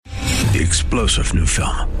The explosive new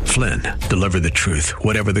film, Flynn, deliver the truth,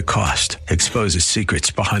 whatever the cost. Exposes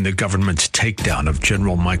secrets behind the government's takedown of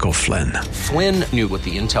General Michael Flynn. Flynn knew what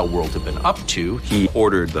the intel world had been up to. He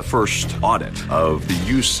ordered the first audit of the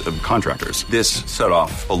use of contractors. This set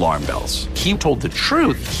off alarm bells. He told the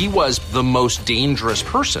truth. He was the most dangerous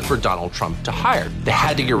person for Donald Trump to hire. They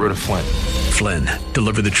had to get rid of Flynn. Flynn,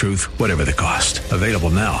 deliver the truth, whatever the cost. Available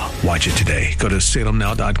now. Watch it today. Go to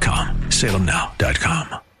salemnow.com.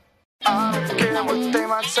 salemnow.com. I don't care what they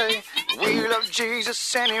might say. We love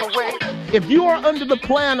Jesus anyway. If you are under the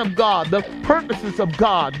plan of God, the purposes of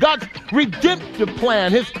God, God's redemptive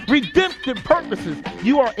plan, his redemptive purposes,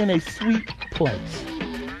 you are in a sweet place.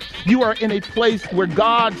 You are in a place where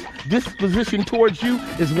God's disposition towards you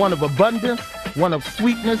is one of abundance, one of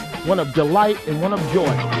sweetness, one of delight, and one of joy.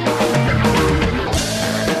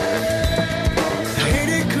 Ain't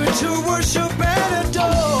it good to worship and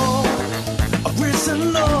adore a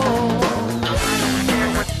risen Lord? I don't care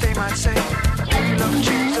what they might say. We love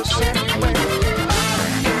Jesus anyway. I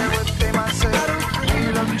don't care what they might say.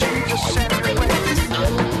 We love Jesus anyway.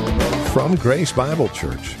 From Grace Bible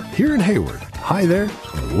Church, here in Hayward. Hi there,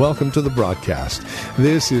 and welcome to the broadcast.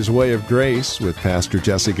 This is Way of Grace with Pastor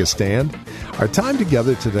Jessica Stand. Our time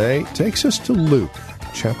together today takes us to Luke,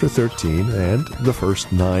 chapter 13, and the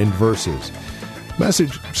first 9 verses.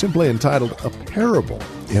 Message simply entitled, A Parable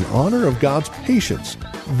in Honor of God's Patience,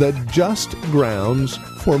 the Just Grounds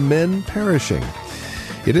for Men Perishing.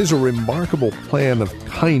 It is a remarkable plan of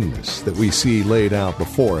kindness that we see laid out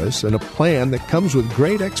before us, and a plan that comes with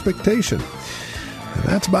great expectation. And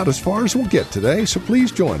that's about as far as we'll get today, so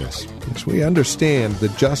please join us as we understand the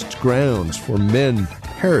just grounds for men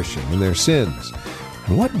perishing in their sins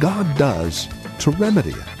and what God does to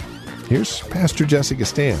remedy it. Here's Pastor Jessica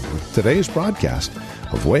Stand with today's broadcast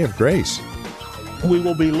of Way of Grace. We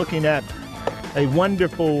will be looking at a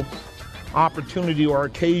wonderful opportunity or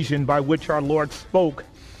occasion by which our Lord spoke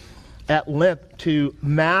at length to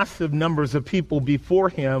massive numbers of people before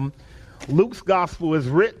him. Luke's gospel is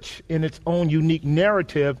rich in its own unique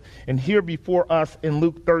narrative, and here before us in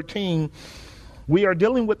Luke 13, we are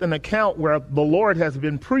dealing with an account where the Lord has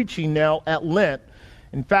been preaching now at length.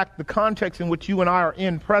 In fact, the context in which you and I are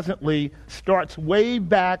in presently starts way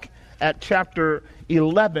back at chapter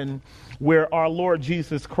 11, where our Lord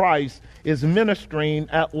Jesus Christ is ministering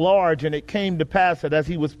at large, and it came to pass that as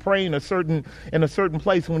he was praying in a certain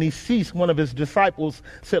place, when he ceased, one of his disciples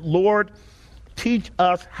said, Lord, teach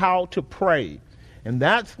us how to pray. And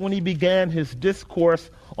that's when he began his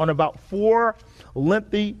discourse on about 4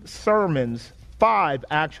 lengthy sermons, 5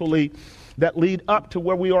 actually, that lead up to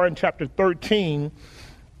where we are in chapter 13,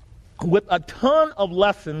 with a ton of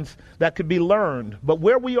lessons that could be learned. But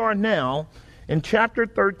where we are now, in chapter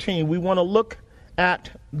 13, we want to look at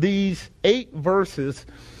these 8 verses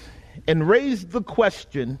and raise the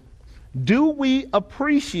question, do we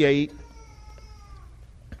appreciate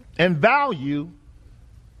and value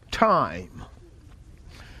time?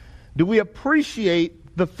 Do we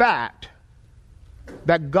appreciate the fact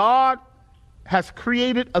that God has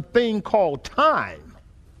created a thing called time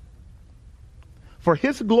for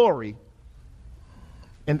his glory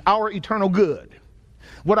and our eternal good?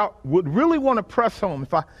 What I would really want to press home,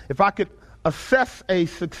 if I could assess a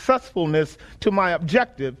successfulness to my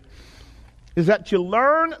objective, is that you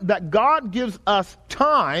learn that God gives us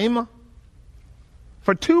time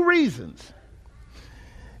for 2 reasons.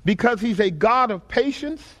 Because he's a God of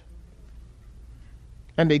patience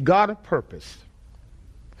and a God of purpose.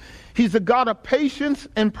 He's a God of patience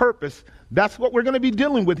and purpose. That's what we're going to be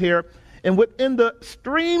dealing with here. And within the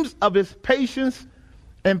streams of his patience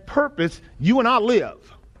and purpose, you and I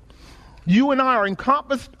live. You and I are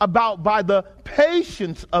encompassed about by the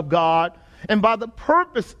patience of God and by the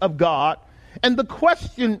purpose of God. And the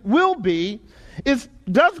question will be,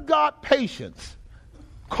 does God's patience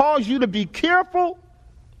cause you to be careful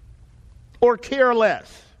or care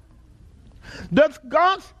less? Does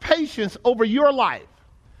God's patience over your life,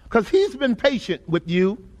 because he's been patient with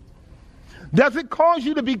you, does it cause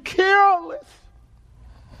you to be careless,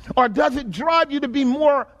 or does it drive you to be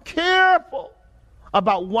more careful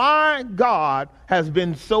about why God has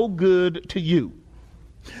been so good to you?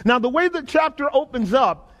 Now, the way the chapter opens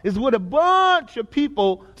up is with a bunch of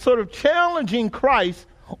people sort of challenging Christ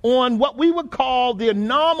on what we would call the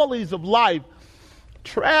anomalies of life,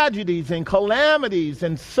 tragedies and calamities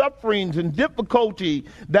and sufferings and difficulty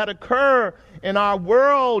that occur in our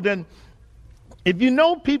world. And if you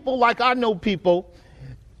know people like I know people,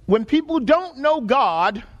 when people don't know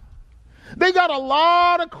God, they got a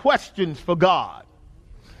lot of questions for God.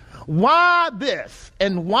 Why this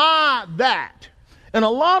and why that? And a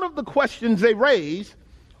lot of the questions they raise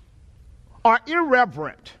are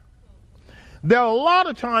irreverent. They're a lot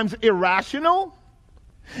of times irrational,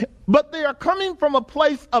 but they are coming from a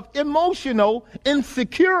place of emotional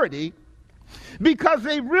insecurity because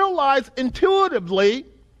they realize intuitively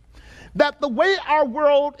that the way our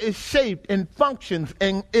world is shaped and functions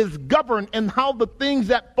and is governed and how the things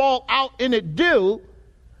that fall out in it do,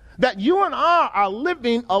 that you and I are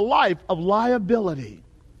living a life of liability.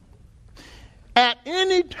 At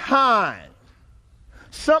any time,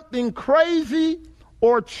 something crazy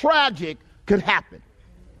or tragic could happen.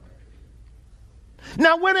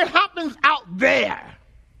 Now, when it happens out there,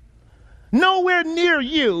 nowhere near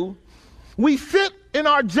you, we sit in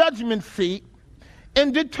our judgment seat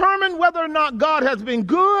and determine whether or not God has been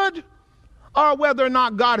good or whether or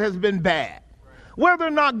not God has been bad, whether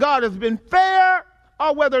or not God has been fair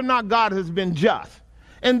or whether or not God has been just.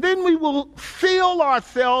 And then we will seal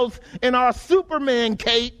ourselves in our Superman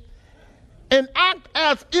cape and act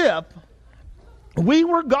as if we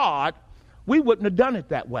were God. We wouldn't have done it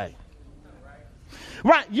that way.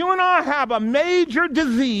 Right, you and I have a major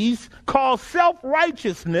disease called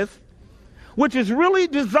self-righteousness, which is really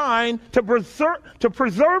designed to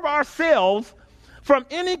preserve ourselves from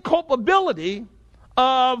any culpability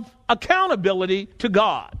of accountability to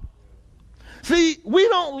God. See, we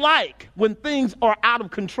don't like when things are out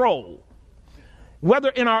of control, whether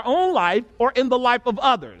in our own life or in the life of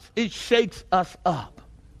others. It shakes us up.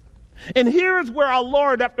 And here's where our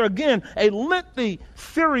Lord, after again a lengthy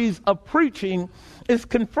series of preaching, is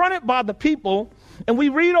confronted by the people. And we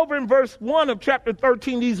read over in verse 1 of chapter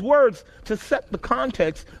 13 these words to set the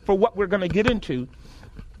context for what we're going to get into.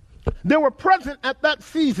 There were present at that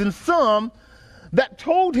season some that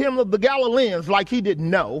told him of the Galileans like he didn't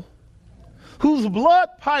know, whose blood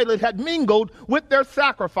Pilate had mingled with their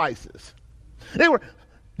sacrifices.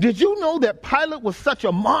 Did you know that Pilate was such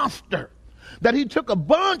a monster that he took a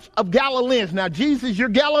bunch of Galileans? Now, Jesus, you're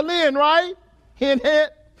Galilean, right? Hint,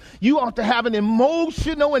 hint. You ought to have an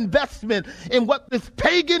emotional investment in what this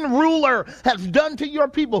pagan ruler has done to your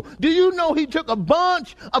people. Do you know he took a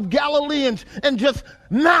bunch of Galileans and just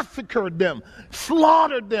massacred them,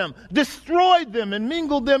 slaughtered them, destroyed them, and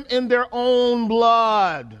mingled them in their own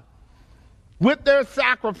blood with their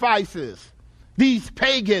sacrifices? These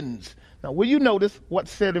pagans. Now, will you notice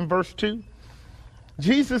what's said in verse 2?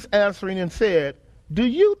 Jesus answering and said, do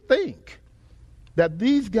you think that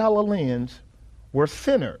these Galileans were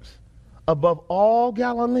sinners above all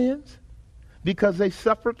Galileans because they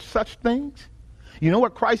suffered such things? You know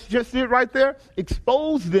what Christ just did right there?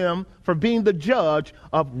 Exposed them for being the judge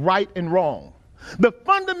of right and wrong. The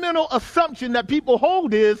fundamental assumption that people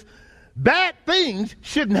hold is bad things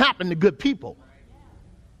shouldn't happen to good people.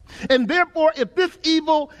 And therefore, if this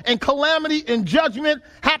evil and calamity and judgment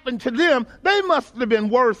happened to them, they must have been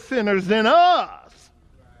worse sinners than us.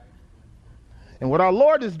 And what our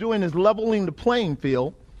Lord is doing is leveling the playing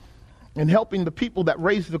field and helping the people that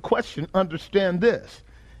raise the question understand this.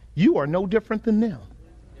 You are no different than them.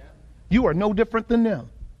 You are no different than them.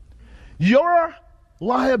 Your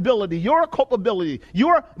liability, your culpability,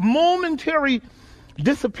 your momentary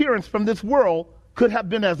disappearance from this world could have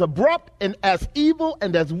been as abrupt and as evil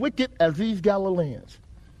and as wicked as these Galileans.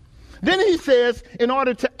 Then he says, in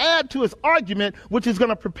order to add to his argument, which is going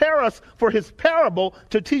to prepare us for his parable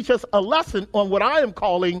to teach us a lesson on what I am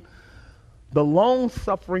calling the long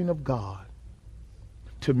suffering of God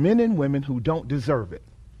to men and women who don't deserve it.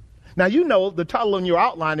 Now, you know, the title on your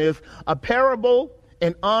outline is A Parable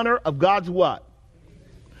in Honor of God's what?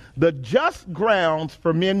 The Just Grounds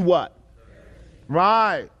for Men what?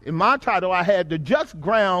 Right. In my title, I had the just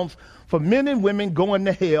grounds for men and women going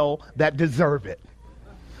to hell that deserve it.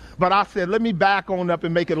 But I said, let me back on up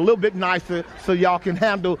and make it a little bit nicer so y'all can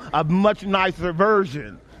handle a much nicer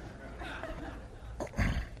version.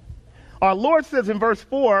 Our Lord says in verse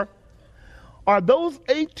 4, are those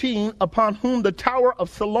 18 upon whom the tower of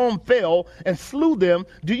Siloam fell and slew them,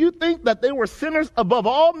 do you think that they were sinners above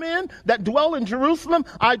all men that dwell in Jerusalem?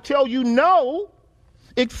 I tell you no.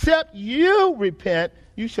 Except you repent,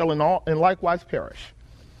 you shall in likewise perish.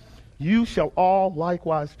 You shall all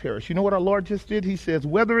likewise perish. You know what our Lord just did? He says,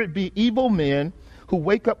 whether it be evil men who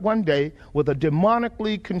wake up one day with a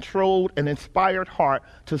demonically controlled and inspired heart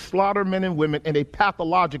to slaughter men and women in a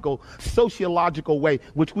pathological, sociological way,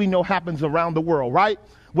 which we know happens around the world, right?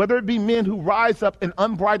 Whether it be men who rise up in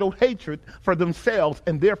unbridled hatred for themselves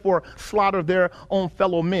and therefore slaughter their own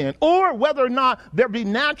fellow men, or whether or not there be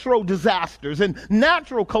natural disasters and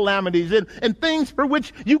natural calamities and things for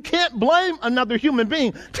which you can't blame another human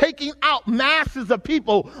being, taking out masses of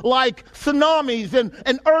people like tsunamis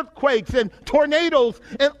and earthquakes and tornadoes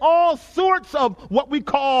and all sorts of what we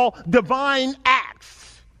call divine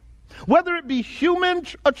acts. whether it be human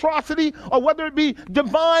atrocity or whether it be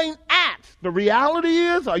divine acts. The reality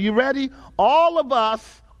is, are you ready? All of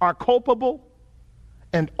us are culpable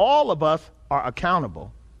and all of us are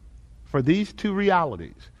accountable for these two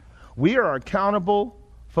realities. We are accountable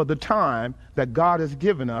for the time that God has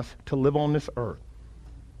given us to live on this earth.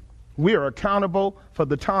 We are accountable for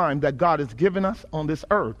the time that God has given us on this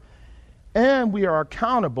earth. And we are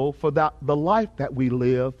accountable for the life that we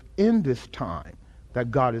live in this time that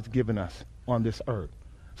God has given us on this earth.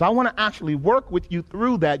 So I want to actually work with you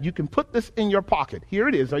through that. You can put this in your pocket. Here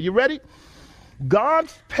it is. Are you ready?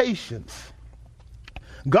 God's patience,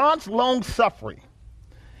 God's long suffering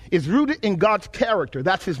is rooted in God's character.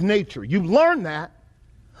 That's his nature. You learn that.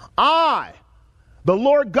 I, the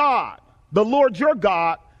Lord God, the Lord your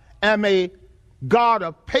God, am a God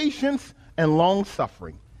of patience and long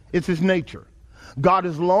suffering. It's his nature. God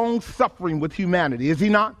is long suffering with humanity, is he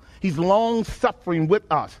not? He's long suffering with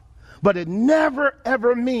us. But it never,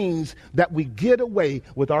 ever means that we get away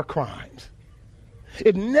with our crimes.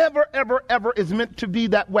 It never, ever, ever is meant to be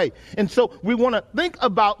that way. And so we want to think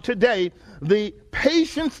about today the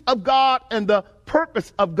patience of God and the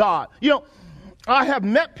purpose of God. You know, I have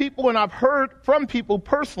met people and I've heard from people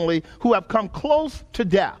personally who have come close to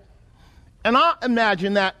death. And I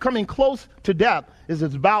imagine that coming close to death is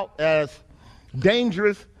about as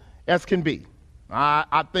dangerous as can be.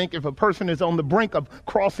 I think if a person is on the brink of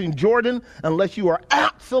crossing Jordan, unless you are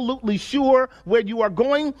absolutely sure where you are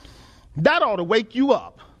going, that ought to wake you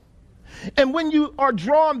up. And when you are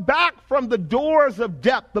drawn back from the doors of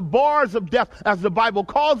death, the bars of death, as the Bible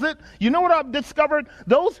calls it, you know what I've discovered?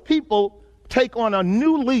 Those people take on a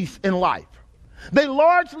new lease in life. They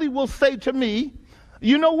largely will say to me,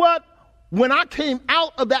 you know what? When I came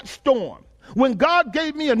out of that storm, when God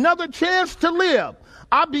gave me another chance to live,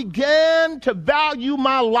 I began to value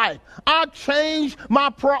my life. I changed my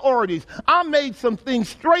priorities. I made some things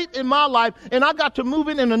straight in my life, and I got to move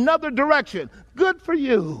in another direction. Good for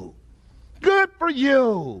you. Good for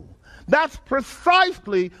you. That's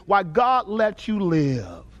precisely why God lets you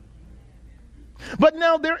live. But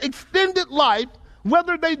now their extended life,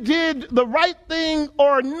 whether they did the right thing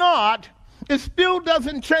or not, it still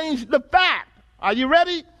doesn't change the fact. Are you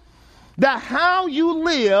ready? That how you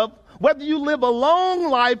live, whether you live a long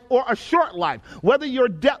life or a short life, whether your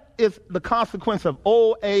death is the consequence of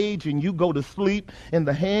old age and you go to sleep in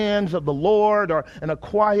the hands of the Lord or in a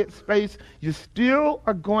quiet space, you still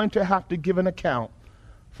are going to have to give an account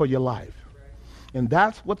for your life. And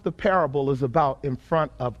that's what the parable is about in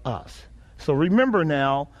front of us. So remember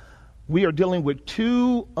now, we are dealing with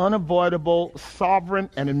two unavoidable, sovereign,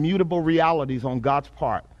 and immutable realities on God's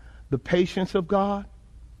part. The patience of God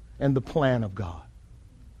and the plan of God.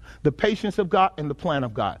 The patience of God and the plan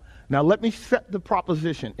of God. Now let me set the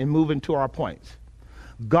proposition and move into our points.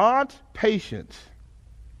 God's patience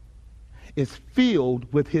is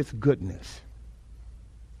filled with his goodness.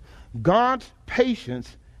 God's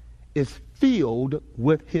patience is filled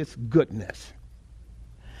with his goodness.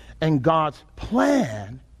 And God's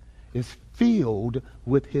plan is filled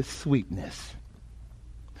with his sweetness.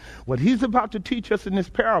 What he's about to teach us in this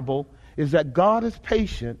parable is that God is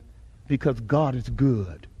patient because God is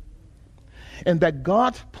good. And that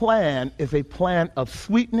God's plan is a plan of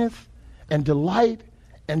sweetness and delight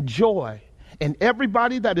and joy. And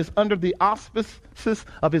everybody that is under the auspices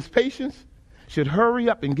of his patience should hurry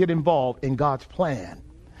up and get involved in God's plan.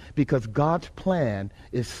 Because God's plan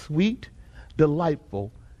is sweet,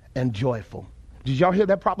 delightful, and joyful. Did y'all hear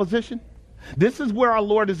that proposition? This is where our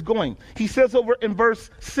Lord is going. He says over in verse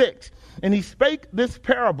 6, and he spake this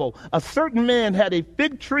parable. A certain man had a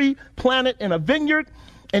fig tree planted in a vineyard,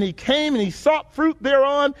 and he came and he sought fruit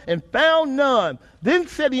thereon and found none. Then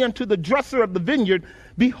said he unto the dresser of the vineyard,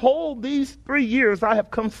 behold, these 3 years I have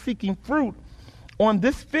come seeking fruit on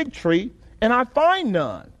this fig tree, and I find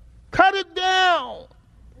none. Cut it down.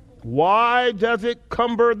 Why does it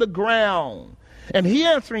cumber the ground? And he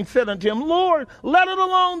answering said unto him, Lord, let it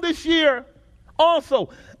alone this year also,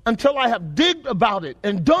 until I have digged about it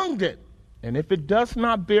and dunged it. And if it does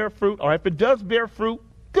not bear fruit, or if it does bear fruit,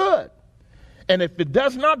 good. And if it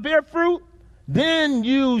does not bear fruit, then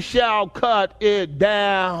you shall cut it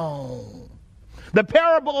down. The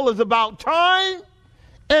parable is about time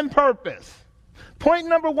and purpose. Point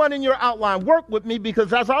number one in your outline, work with me,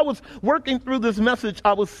 because as I was working through this message,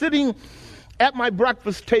 I was sitting at my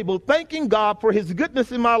breakfast table, thanking God for his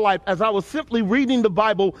goodness in my life as I was simply reading the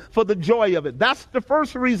Bible for the joy of it. That's the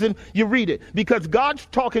first reason you read it, because God's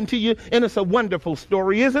talking to you, and it's a wonderful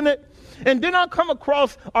story, isn't it? And then I come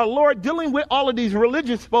across our Lord dealing with all of these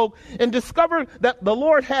religious folk and discover that the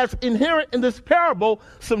Lord has inherent in this parable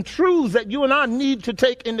some truths that you and I need to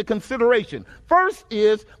take into consideration. First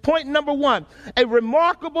is point number one, a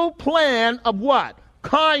remarkable plan of what?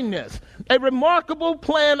 Kindness. A remarkable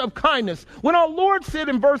plan of kindness. When our Lord said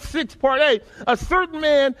in verse 6, part A, a certain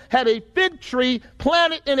man had a fig tree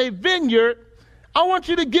planted in a vineyard, I want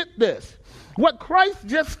you to get this. What Christ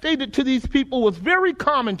just stated to these people was very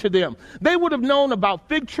common to them. They would have known about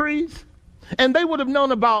fig trees, and they would have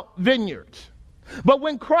known about vineyards. But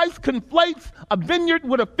when Christ conflates a vineyard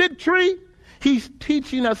with a fig tree, he's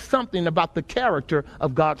teaching us something about the character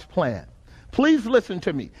of God's plan. Please listen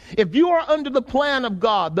to me. If you are under the plan of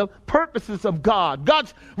God, the purposes of God,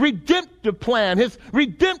 God's redemptive plan, his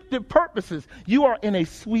redemptive purposes, you are in a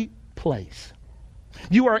sweet place.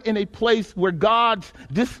 You are in a place where God's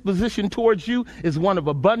disposition towards you is one of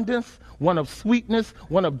abundance, one of sweetness,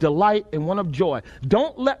 one of delight, and one of joy.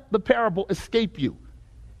 Don't let the parable escape you.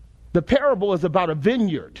 The parable is about a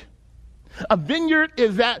vineyard. A vineyard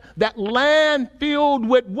is that land filled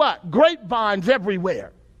with what? Grapevines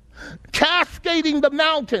everywhere. Cascading the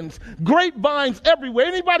mountains. Grapevines everywhere.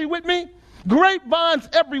 Anybody with me? Grapevines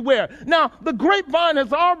everywhere. Now, the grapevine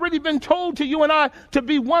has already been told to you and I to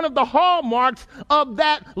be one of the hallmarks of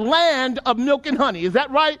that land of milk and honey. Is that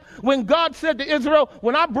right? When God said to Israel,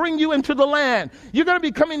 when I bring you into the land, you're going to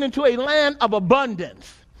be coming into a land of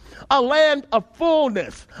abundance, a land of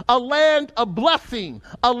fullness, a land of blessing,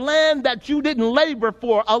 a land that you didn't labor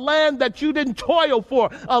for, a land that you didn't toil for,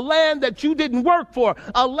 a land that you didn't work for,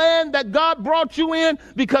 a land that God brought you in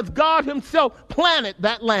because God himself planted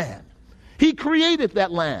that land. He created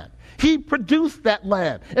that land. He produced that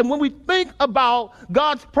land. And when we think about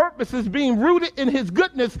God's purposes being rooted in his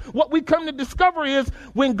goodness, what we come to discover is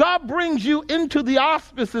when God brings you into the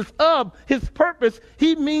auspices of his purpose,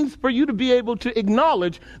 he means for you to be able to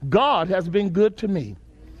acknowledge God has been good to me.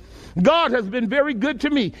 God has been very good to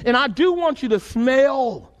me. And I do want you to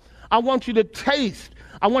smell. I want you to taste.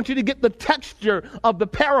 I want you to get the texture of the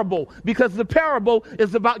parable, because the parable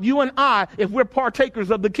is about you and I if we're partakers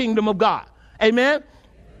of the kingdom of God. Amen?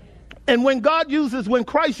 And when Christ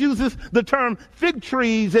uses the term fig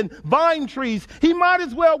trees and vine trees, he might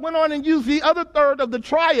as well went on and use the other third of the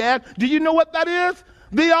triad. Do you know what that is?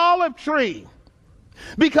 The olive tree.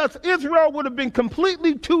 Because Israel would have been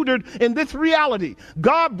completely tutored in this reality.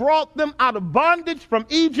 God brought them out of bondage from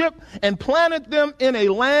Egypt and planted them in a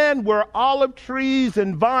land where olive trees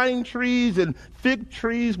and vine trees and fig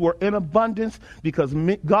trees were in abundance, because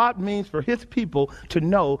God means for his people to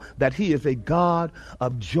know that he is a God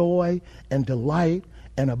of joy and delight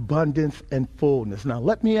and abundance and fullness. Now,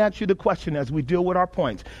 let me ask you the question as we deal with our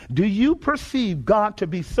points. Do you perceive God to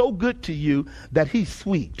be so good to you that he's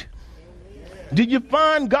sweet? Do you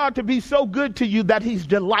find God to be so good to you that he's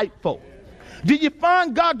delightful? Do you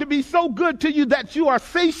find God to be so good to you that you are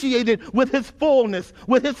satiated with his fullness,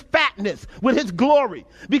 with his fatness, with his glory?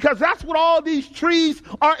 Because that's what all these trees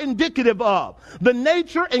are indicative of. The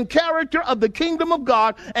nature and character of the kingdom of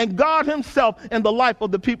God and God himself in the life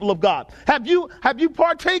of the people of God. Have you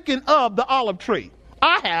partaken of the olive tree?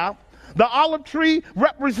 I have. The olive tree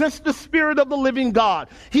represents the Spirit of the living God.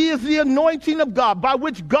 He is the anointing of God by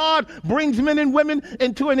which God brings men and women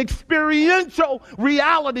into an experiential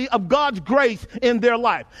reality of God's grace in their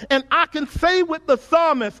life. And I can say with the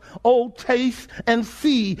psalmist, oh, taste and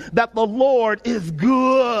see that the Lord is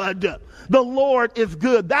good. The Lord is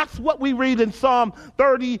good. That's what we read in Psalm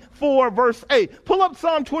 34, verse 8. Pull up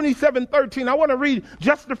Psalm 27:13. I want to read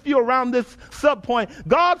just a few around this subpoint.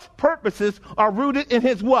 God's purposes are rooted in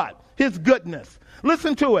his what? His goodness.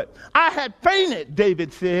 Listen to it. I had fainted,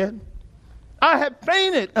 David said. I had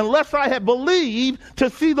fainted unless I had believed to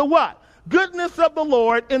see the what? Goodness of the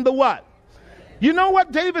Lord in the what? You know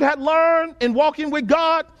what David had learned in walking with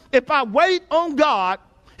God? If I wait on God,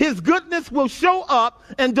 his goodness will show up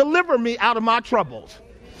and deliver me out of my troubles.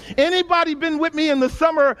 Anybody been with me in the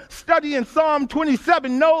summer study in Psalm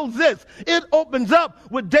 27 knows this. It opens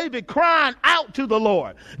up with David crying out to the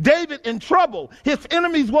Lord. David in trouble. His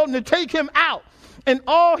enemies wanting to take him out. And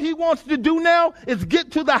all he wants to do now is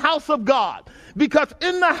get to the house of God. Because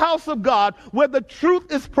in the house of God, where the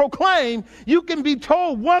truth is proclaimed, you can be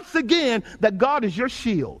told once again that God is your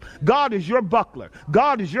shield. God is your buckler.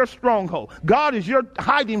 God is your stronghold. God is your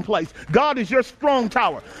hiding place. God is your strong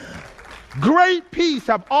tower. Great peace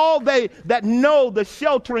have all they that know the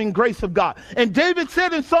sheltering grace of God. And David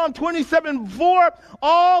said in Psalm 27:4,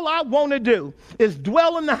 all I want to do is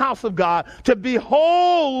dwell in the house of God, to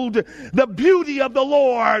behold the beauty of the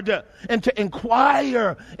Lord and to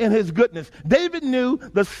inquire in his goodness. David knew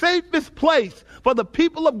the safest place for the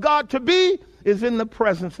people of God to be is in the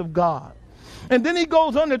presence of God. And then he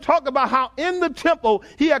goes on to talk about how in the temple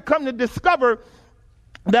he had come to discover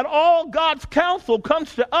that all God's counsel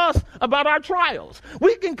comes to us about our trials.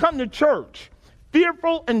 We can come to church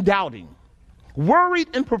fearful and doubting, worried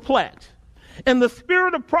and perplexed. And the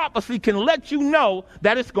spirit of prophecy can let you know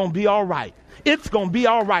that it's going to be all right. It's going to be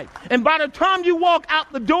all right. And by the time you walk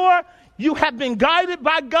out the door, you have been guided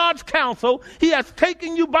by God's counsel. He has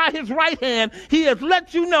taken you by his right hand. He has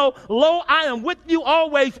let you know, lo, I am with you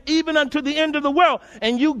always, even unto the end of the world.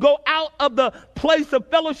 And you go out of the place of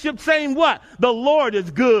fellowship saying what? The Lord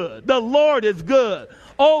is good. The Lord is good.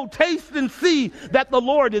 Oh, taste and see that the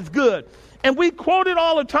Lord is good. And we quote it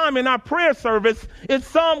all the time in our prayer service. It's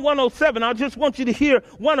Psalm 107. I just want you to hear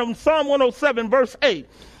one of them, Psalm 107, verse 8.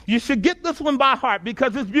 You should get this one by heart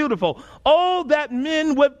because it's beautiful. Oh, that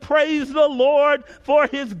men would praise the Lord for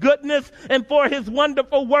his goodness and for his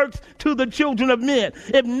wonderful works to the children of men.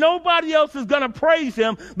 If nobody else is going to praise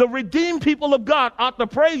him, the redeemed people of God ought to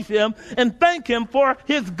praise him and thank him for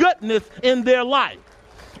his goodness in their life.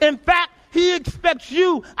 In fact, he expects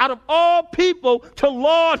you out of all people to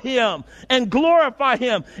laud him and glorify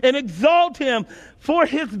him and exalt him for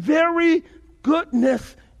his very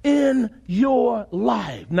goodness in your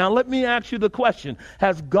life. Now, let me ask you the question.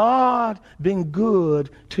 Has God been good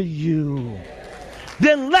to you?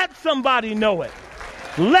 Then let somebody know it.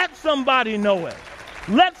 Let somebody know it.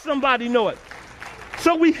 Let somebody know it.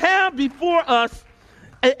 So we have before us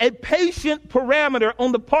a patient parameter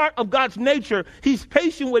on the part of God's nature. He's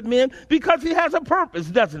patient with men because he has a purpose,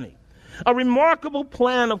 doesn't he? A remarkable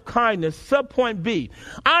plan of kindness. Subpoint B.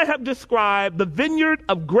 I have described the vineyard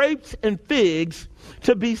of grapes and figs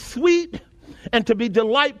to be sweet and to be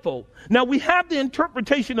delightful. Now we have the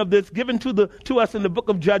interpretation of this given to us in the book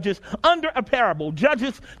of Judges under a parable,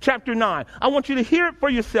 Judges chapter 9. I want you to hear it for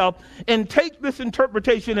yourself and take this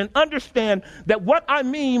interpretation and understand that what I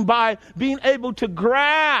mean by being able to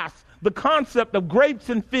grasp the concept of grapes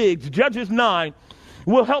and figs, Judges 9,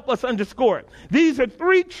 will help us underscore it. These are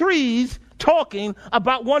three trees talking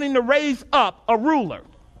about wanting to raise up a ruler.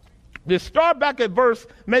 Let's start back at verse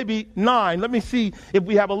maybe 9. Let me see if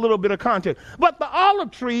we have a little bit of context. But the olive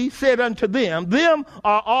tree said unto them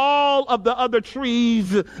are all of the other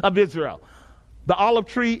trees of Israel. The olive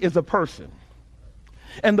tree is a person.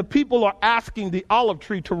 And the people are asking the olive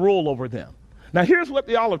tree to rule over them. Now here's what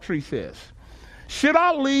the olive tree says. Should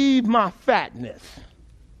I leave my fatness?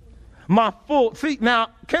 My full, see, now,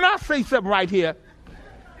 can I say something right here?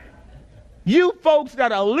 You folks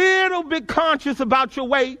that are a little bit conscious about your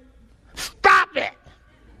weight, stop it.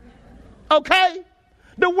 Okay?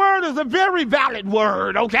 The word is a very valid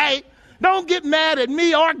word, okay? Don't get mad at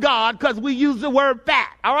me or God because we use the word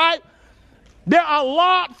fat, all right? There are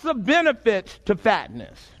lots of benefits to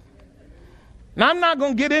fatness. Now, I'm not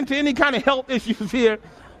going to get into any kind of health issues here,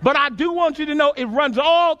 but I do want you to know it runs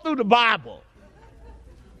all through the Bible.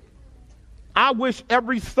 I wish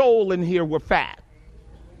every soul in here were fat.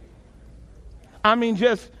 I mean,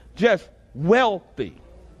 just wealthy,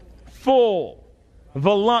 full,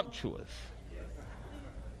 voluptuous,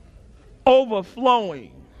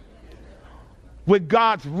 overflowing with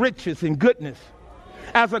God's riches and goodness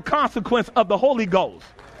as a consequence of the Holy Ghost.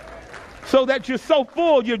 So that you're so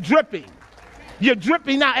full, you're dripping. You're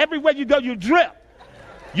dripping out. Everywhere you go, you drip.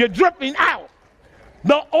 You're dripping out.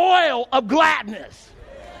 The oil of gladness.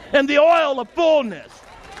 And the oil of fullness,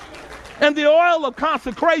 and the oil of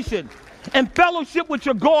consecration, and fellowship with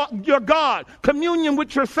your God, communion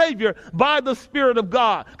with your Savior by the Spirit of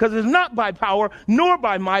God. Because it's not by power, nor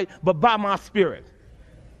by might, but by my Spirit.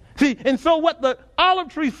 See, and so what the olive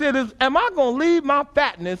tree said is, am I going to leave my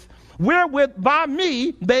fatness wherewith by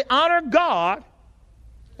me they honor God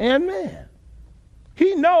and man?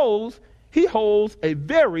 He knows he holds a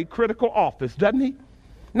very critical office, doesn't he?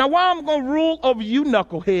 Now, why I'm going to rule over you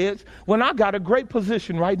knuckleheads when I got a great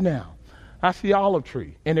position right now? That's the olive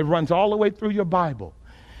tree, and it runs all the way through your Bible.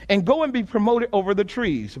 And go and be promoted over the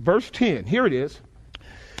trees. Verse 10, here it is.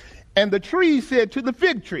 And the tree said to the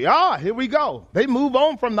fig tree, here we go. They move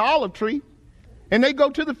on from the olive tree, and they go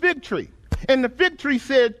to the fig tree. And the tree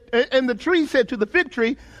said to the fig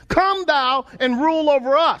tree, come thou and rule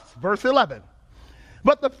over us. Verse 11.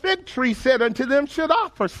 But the fig tree said unto them, should I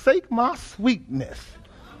forsake my sweetness?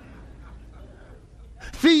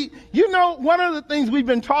 See, you know, one of the things we've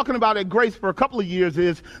been talking about at Grace for a couple of years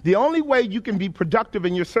is the only way you can be productive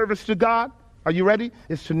in your service to God, are you ready,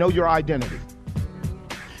 is to know your identity.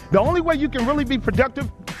 The only way you can really be productive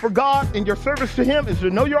for God in your service to Him is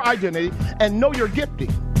to know your identity and know your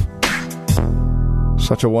gifting.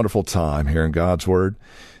 Such a wonderful time here in God's Word.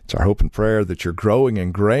 It's our hope and prayer that you're growing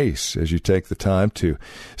in grace as you take the time to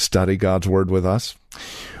study God's Word with us.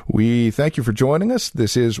 We thank you for joining us.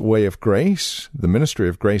 This is Way of Grace, the ministry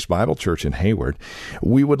of Grace Bible Church in Hayward.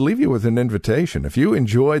 We would leave you with an invitation. If you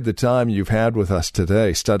enjoyed the time you've had with us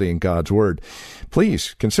today studying God's Word,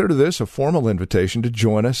 please consider this a formal invitation to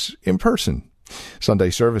join us in person. Sunday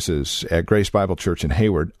services at Grace Bible Church in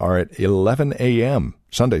Hayward are at 11 a.m.,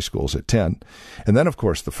 Sunday school's at 10. And then, of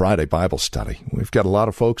course, the Friday Bible study. We've got a lot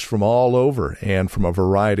of folks from all over and from a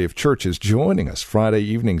variety of churches joining us Friday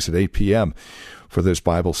evenings at 8 p.m. for this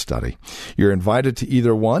Bible study. You're invited to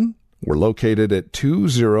either one. We're located at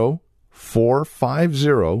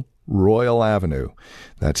 20450 Royal Avenue.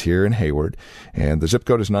 That's here in Hayward, and the zip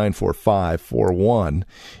code is 94541.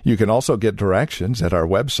 You can also get directions at our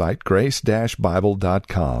website,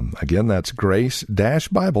 grace-bible.com. Again, that's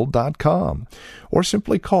grace-bible.com. Or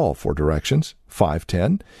simply call for directions,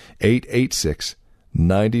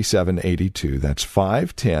 510-886-9782. That's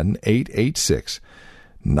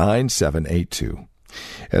 510-886-9782.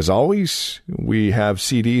 As always, we have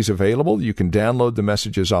CDs available. You can download the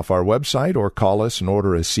messages off our website or call us and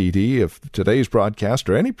order a CD of today's broadcast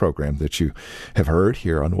or any program that you have heard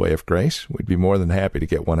here on Way of Grace. We'd be more than happy to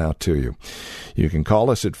get one out to you. You can call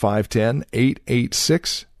us at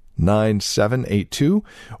 510-886-9782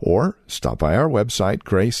 or stop by our website,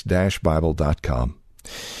 grace-bible.com.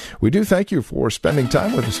 We do thank you for spending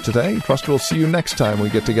time with us today. Trust we'll see you next time we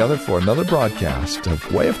get together for another broadcast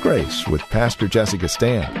of Way of Grace with Pastor Jesse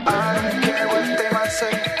Gastan. I don't care what they might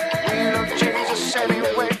say, we love Jesus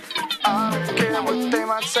anyway. I don't care what they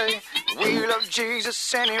might say, we love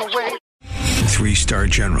Jesus anyway. 3-star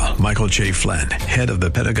General Michael J. Flynn, head of the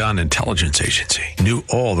Pentagon Intelligence Agency, knew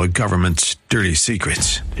all the government's dirty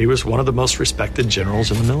secrets. He was one of the most respected generals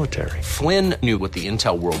in the military. Flynn knew what the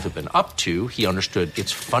intel world had been up to. He understood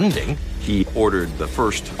its funding. He ordered the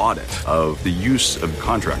first audit of the use of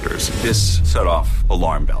contractors. This set off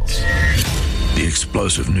alarm bells. The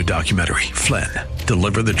explosive new documentary, Flynn,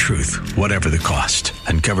 Deliver the Truth, Whatever the Cost,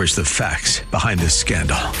 uncovers the facts behind this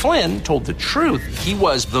scandal. Flynn told the truth. He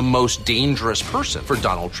was the most dangerous person for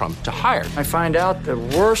Donald Trump to hire. I find out the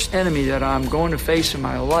worst enemy that I'm going to face in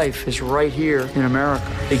my life is right here in America.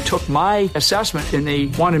 They took my assessment and they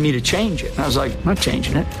wanted me to change it. And I was like, I'm not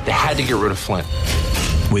changing it. They had to get rid of Flynn.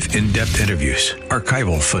 With in-depth interviews,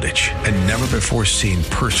 archival footage, and never-before-seen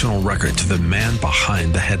personal records of the man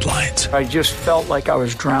behind the headlines. I just felt like I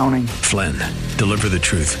was drowning. Flynn, Deliver the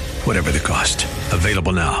Truth, Whatever the Cost.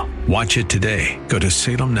 Available now. Watch it today. Go to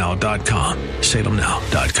salemnow.com.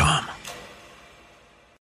 salemnow.com.